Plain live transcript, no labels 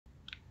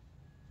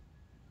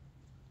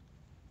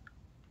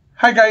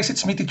Hi guys,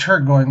 it's me Teacher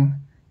Gon.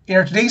 In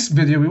our today's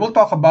video, we will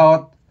talk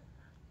about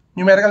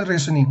numerical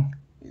reasoning.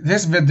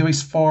 This video is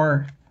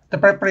for the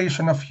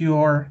preparation of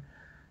your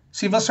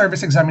civil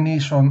service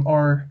examination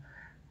or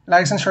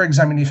licensure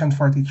examination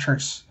for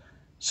teachers.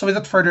 So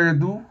without further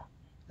ado,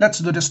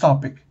 let's do this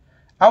topic.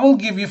 I will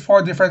give you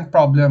 4 different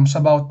problems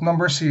about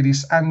number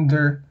series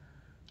under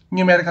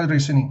numerical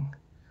reasoning.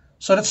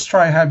 So let's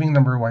try having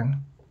number 1.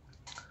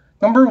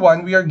 Number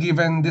 1, we are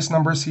given this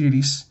number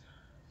series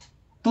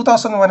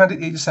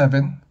 2187,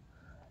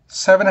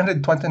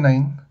 729,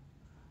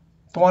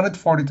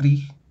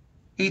 243,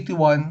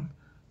 81,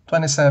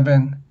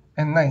 27,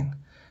 and 9.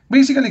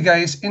 Basically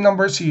guys, in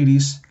number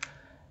series,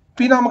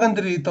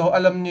 pinakamaganda dito,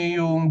 alam niyo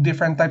yung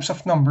different types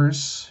of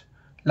numbers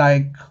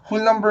like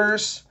whole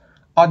numbers,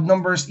 odd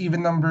numbers,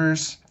 even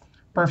numbers,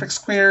 perfect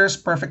squares,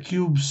 perfect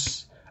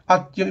cubes,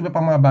 at yung iba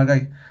pang mga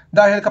bagay.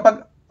 Dahil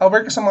kapag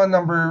aware ka sa mga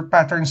number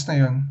patterns na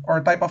yun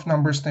or type of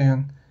numbers na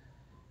yun,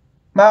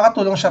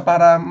 makakatulong siya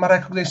para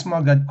ma-recognize mo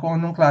agad kung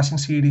anong klaseng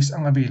series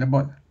ang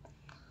available.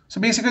 So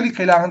basically,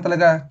 kailangan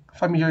talaga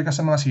familiar ka sa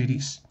mga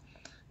series.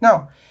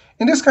 Now,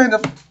 in this kind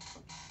of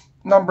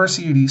number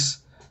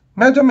series,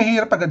 medyo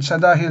mahirap agad siya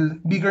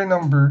dahil bigger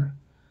number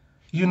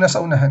yun nasa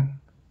unahan.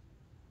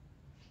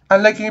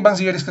 Unlike yung ibang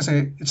series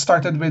kasi, it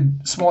started with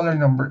smaller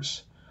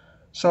numbers.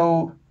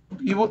 So,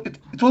 it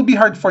will be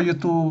hard for you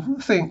to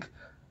think,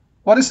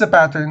 what is the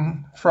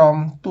pattern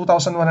from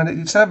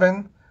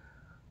 2187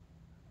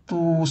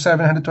 to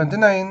 729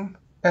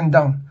 and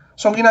down.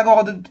 So, ang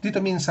ginagawa ko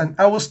dito minsan,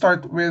 I will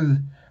start with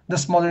the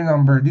smaller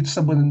number dito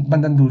sa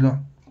bandang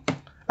dulo.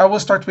 I will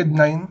start with 9,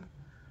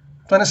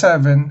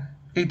 27,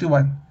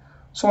 81.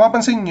 So,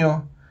 mapansin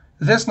nyo,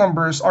 these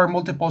numbers are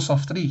multiples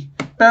of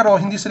 3. Pero,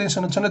 hindi sila yung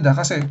sunod-sunod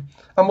kasi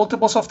ang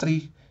multiples of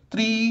 3,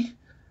 3,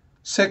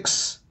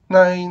 6,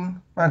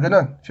 9,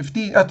 ganun,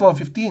 12,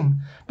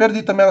 15. Pero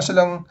dito meron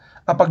silang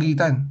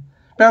pagitan.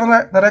 Pero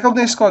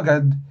na-recognize ko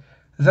agad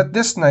that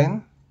this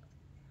 9,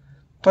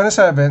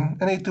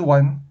 27, and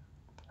 81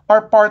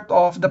 are part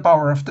of the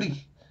power of 3.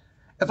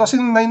 Ito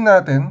sin 9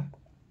 natin,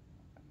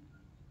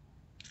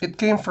 it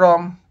came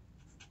from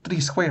 3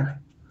 square.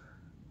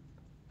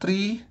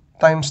 3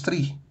 times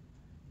 3,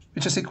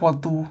 which is equal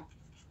to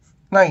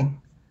 9.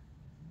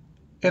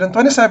 And ang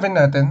 27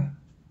 natin,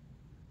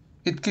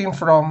 it came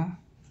from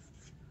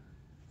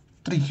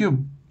 3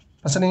 cube.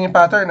 Masan yung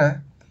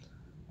pattern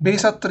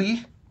base at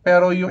 3,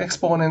 pero yung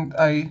exponent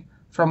ay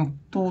from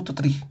 2 to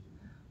 3.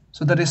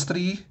 So that is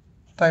 3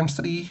 times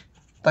 3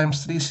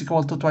 times 3 is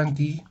equal to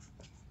 27.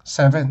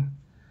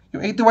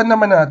 Yung 81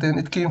 naman natin,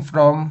 it came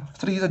from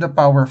 3 to the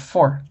power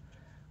 4,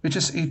 which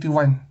is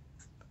 81.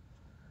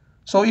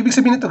 So, ibig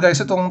sabihin nito guys,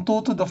 itong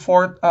 2 to the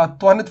 4,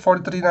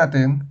 243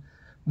 natin,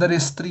 that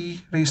is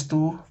 3 raised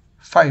to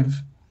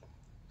 5,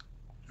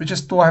 which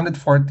is 243.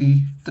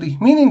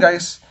 Meaning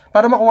guys,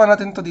 para makuha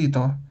natin ito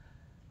dito,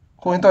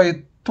 kung ito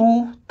ay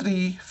 2,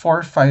 3,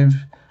 4,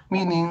 5,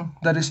 meaning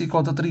that is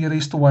equal to 3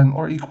 raised to 1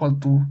 or equal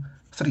to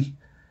 3.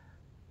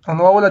 Ang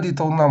nawawala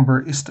dito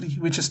number is 3,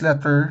 which is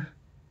letter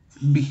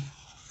B.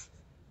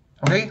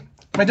 Okay?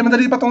 Medyo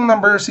madali pa tong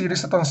number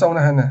series na to sa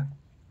unahan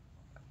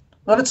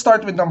Now, let's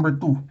start with number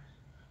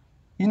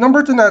 2. Yung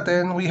number 2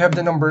 natin, we have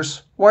the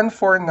numbers 1,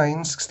 4,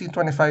 9, 16,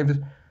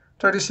 25,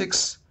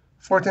 36,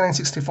 49,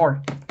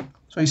 64.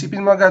 So,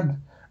 isipin mo agad,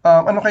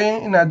 ano kaya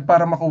yung inad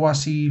para makuha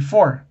si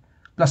 4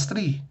 plus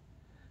 3?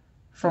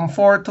 From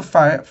 4 to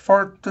 5,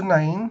 4 to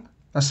 9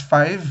 plus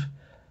 5,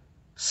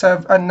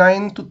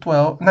 9 to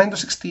 12, 9 to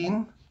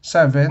 16,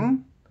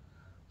 7.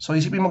 So,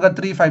 isipin mo agad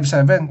 3, 5,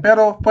 7.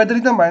 Pero, pwede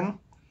rin naman,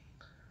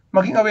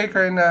 maging aware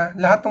ka na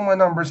lahat ng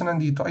mga numbers na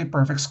nandito ay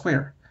perfect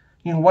square.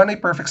 Yung 1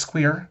 ay perfect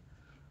square,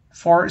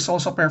 4 is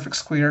also perfect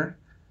square,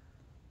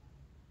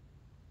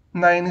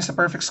 9 is a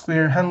perfect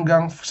square,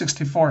 hanggang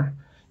 64.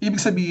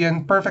 Ibig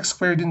sabihin, perfect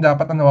square din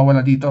dapat na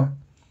nawawala dito.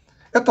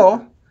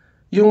 Ito,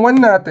 yung 1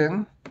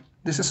 natin,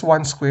 this is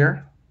 1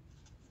 square.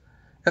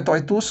 Ito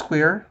ay 2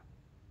 square.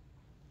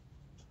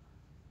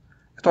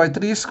 Ito ay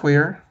 3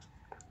 square.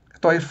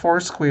 Ito ay 4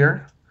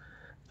 square,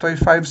 ito ay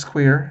 5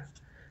 square,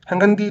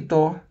 hanggang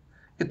dito,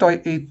 ito ay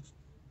 8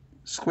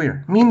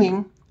 square.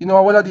 Meaning, yung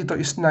nawawala dito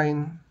is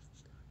 9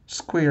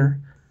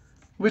 square,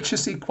 which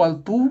is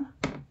equal to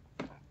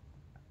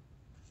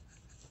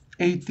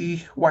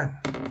 81.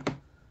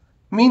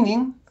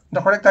 Meaning,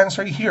 the correct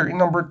answer here in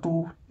number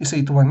 2 is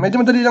 81.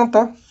 Medyo madali lang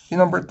to,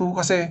 yung number 2,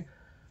 kasi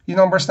yung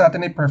numbers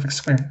natin ay perfect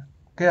square.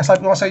 Kaya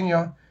sabi ko sa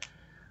inyo,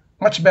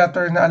 much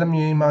better na alam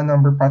niyo yung mga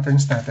number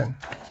patterns natin.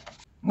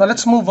 Now,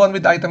 let's move on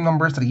with item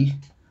number 3.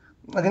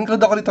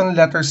 Nag-include ako dito ng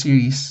letter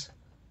series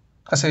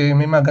kasi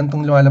may mga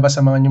gantong lumalabas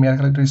sa mga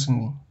numerical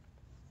reasoning.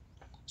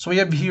 So,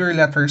 we have here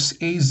letters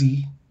AZ,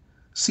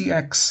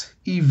 CX,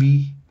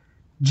 EV,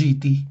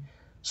 GT.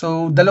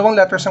 So, dalawang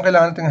letters ang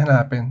kailangan natin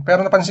hanapin.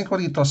 Pero napansin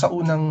ko rito sa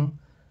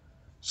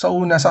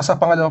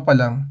pangalawa pa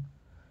lang,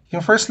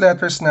 yung first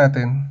letters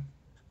natin,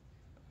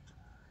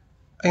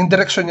 yung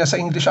direction niya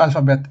sa English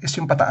alphabet is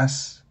yung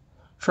pataas.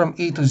 From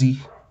A to Z.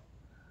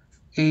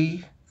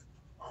 A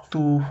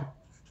to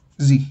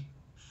Z.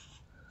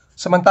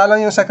 Samantalang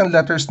yung second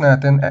letters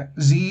natin,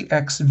 Z,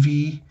 X,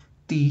 V,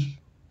 T,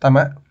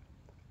 tama?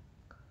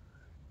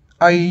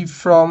 Ay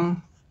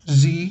from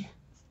Z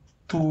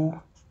to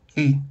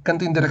A.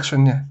 Ganito yung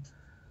direction niya.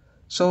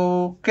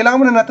 So, kailangan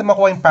muna natin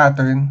makuha yung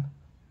pattern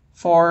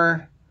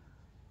for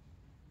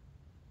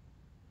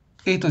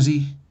A to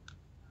Z.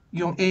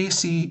 Yung A,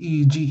 C,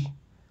 E, G.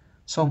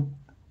 So,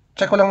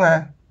 check ko lang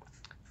ha.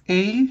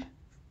 A,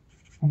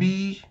 B,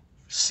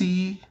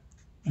 C,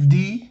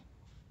 D,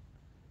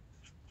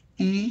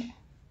 E,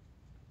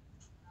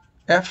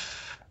 F,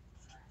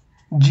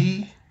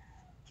 G,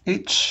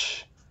 H,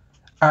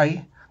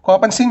 I. Kung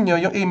mapansin nyo,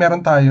 yung A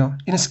meron tayo.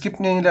 In-skip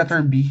niya yung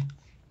letter B.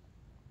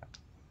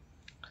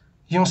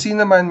 Yung C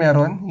naman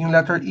meron. Yung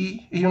letter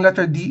E, yung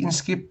letter D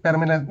in-skip, pero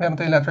meron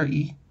tayong letter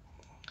E.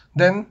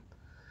 Then,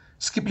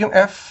 skip yung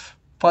F,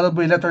 followed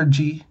by letter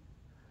G.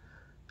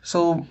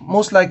 So,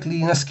 most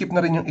likely, na-skip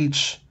na rin yung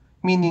H.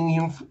 Meaning,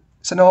 yung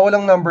sa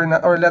nawawalang number na,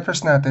 or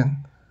letters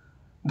natin,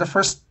 the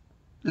first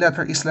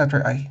letter is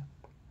letter I.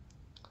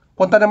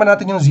 Punta naman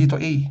natin yung Z to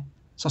A.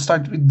 So,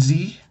 start with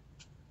Z.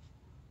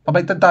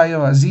 Pabaliktad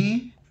tayo ha. Z,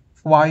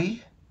 Y,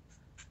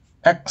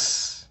 X.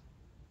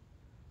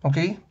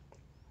 Okay?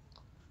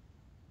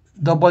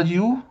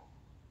 W.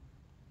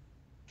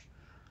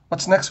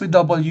 What's next with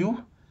W?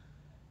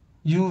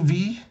 U,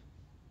 V.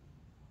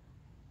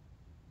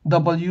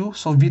 W.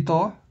 So, V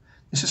to.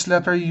 This is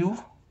letter U.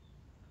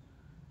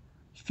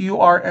 Q,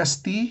 R,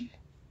 S, T.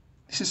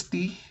 This is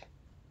T.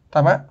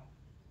 Tama?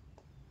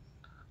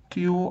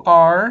 Q,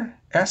 R,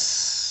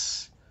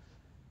 S.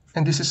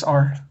 And this is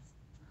R.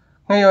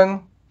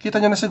 Ngayon,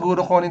 kita nyo na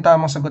siguro kung ano yung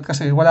tamang sagot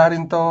kasi wala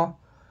rin to,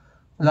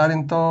 wala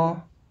rin to,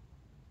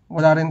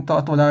 wala rin to,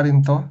 at wala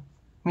rin to.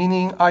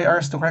 Meaning,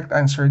 IR is the correct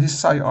answer. This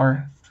is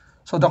IR.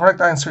 So, the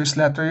correct answer is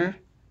letter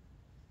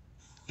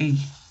A.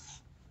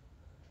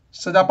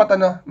 So, dapat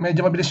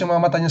medyo mabilis yung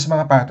mga mata nyo sa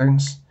mga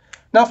patterns.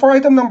 Now, for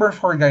item number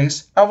 4,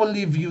 guys, I will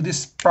leave you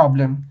this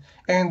problem.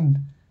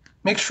 And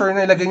make sure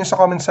na ilagay nyo sa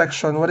comment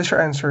section what is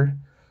your answer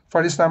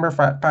for this number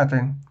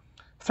pattern.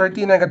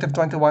 30, negative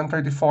 21,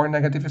 34,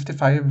 negative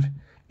 55,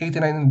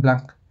 89, and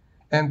blank.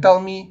 And tell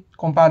me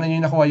kung paano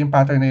nyo nakuha yung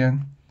pattern na yun.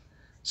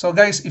 So,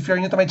 guys, if you're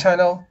new to my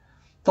channel,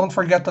 don't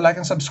forget to like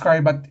and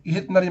subscribe at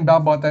hit na rin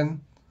bell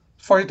button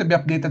for you to be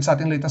updated sa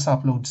ating latest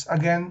uploads.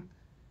 Again,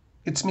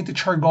 it's me,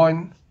 Teacher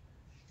Gon.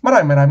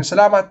 Maraming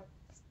salamat.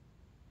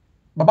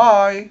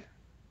 Bye-bye!